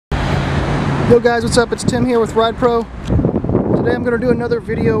Yo guys, what's up? It's Tim here with Ride Pro. Today I'm going to do another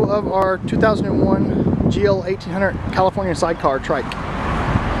video of our 2001 GL1800 California Sidecar Trike.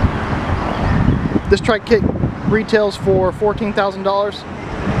 This trike kit retails for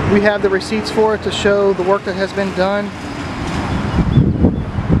 $14,000. We have the receipts for it to show the work that has been done.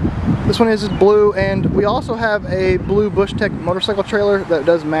 This one is blue, and we also have a blue Bushtec motorcycle trailer that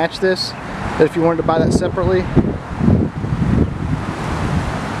does match this, that if you wanted to buy that separately.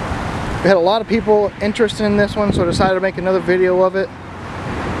 We had a lot of people interested in this one, so I decided to make another video of it.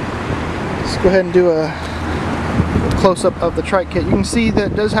 Let's go ahead and do a close-up of the trike kit. You can see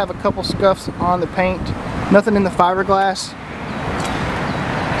that it does have a couple scuffs on the paint, nothing in the fiberglass,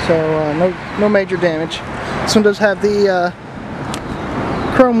 so no major damage. This one does have the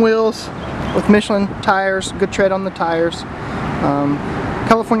chrome wheels with Michelin tires, good tread on the tires.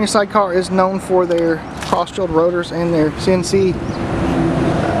 California Sidecar is known for their cross-drilled rotors and their CNC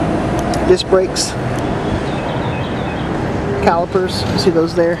disc brakes, calipers, you see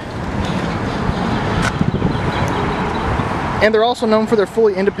those there. And they're also known for their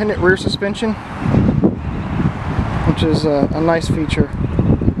fully independent rear suspension, which is a nice feature,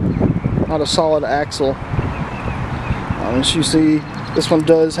 not a solid axle. As you see, this one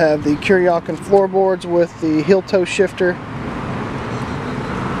does have the Kuryokin floorboards with the heel toe shifter, a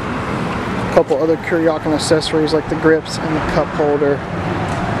couple other Kuryokin accessories like the grips and the cup holder.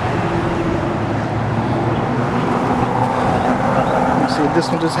 This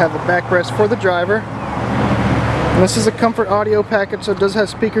one does have the backrest for the driver. And this is a comfort audio package, so it does have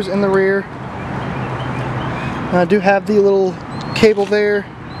speakers in the rear. And I do have the little cable there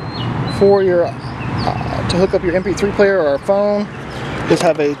for your to hook up your MP3 player or a phone. It does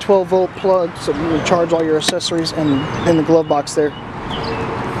have a 12-volt plug, so you can charge all your accessories in the glove box there.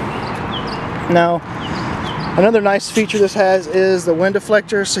 Now, another nice feature this has is the wind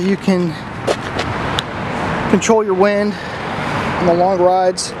deflector, so you can control your wind on the long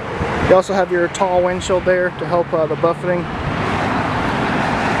rides. You also have your tall windshield there to help the buffeting.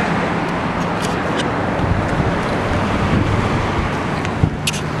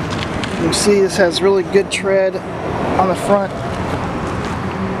 You can see this has really good tread on the front.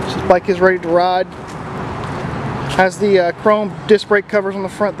 This bike is ready to ride. Has the chrome disc brake covers on the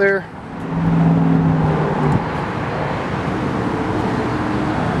front there.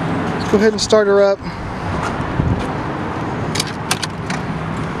 Let's go ahead and start her up.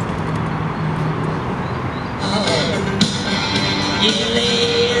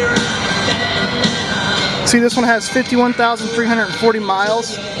 See, this one has 51,340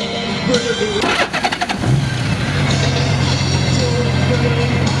 miles.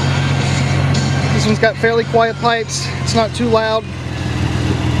 This one's got fairly quiet pipes. It's not too loud,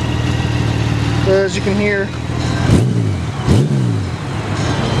 as you can hear.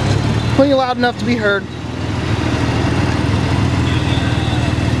 Plenty loud enough to be heard.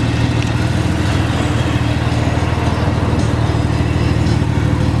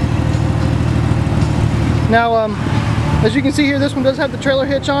 Now, as you can see here, this one does have the trailer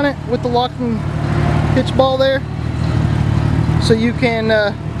hitch on it with the locking hitch ball there. So you can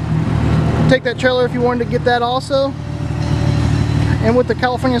take that trailer if you wanted to get that also. And with the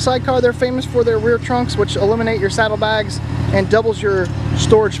California Sidecar, they're famous for their rear trunks, which eliminate your saddlebags and doubles your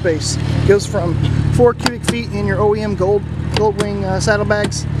storage space. It goes from 4 cubic feet in your OEM Goldwing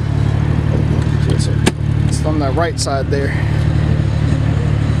saddlebags. It's on the right side there.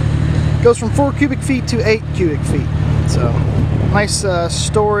 Goes from 4 cubic feet to 8 cubic feet. So nice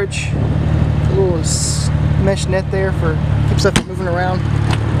storage, a little mesh net there for keep stuff from moving around.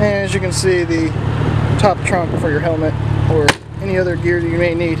 And as you can see, the top trunk for your helmet or any other gear that you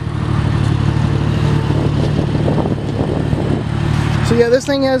may need. So yeah, this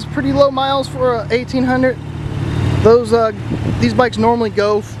thing has pretty low miles for a 1800. These bikes normally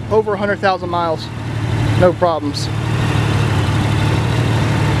go over 100,000 miles, no problems.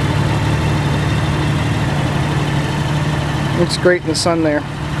 Looks great in the sun there.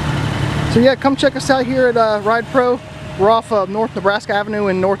 So yeah, come check us out here at Ride Pro. We're off of North Nebraska Avenue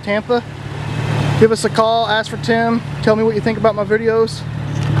in North Tampa. Give us a call, ask for Tim, tell me what you think about my videos,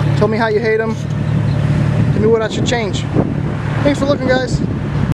 tell me how you hate them, tell me what I should change. Thanks for looking, guys.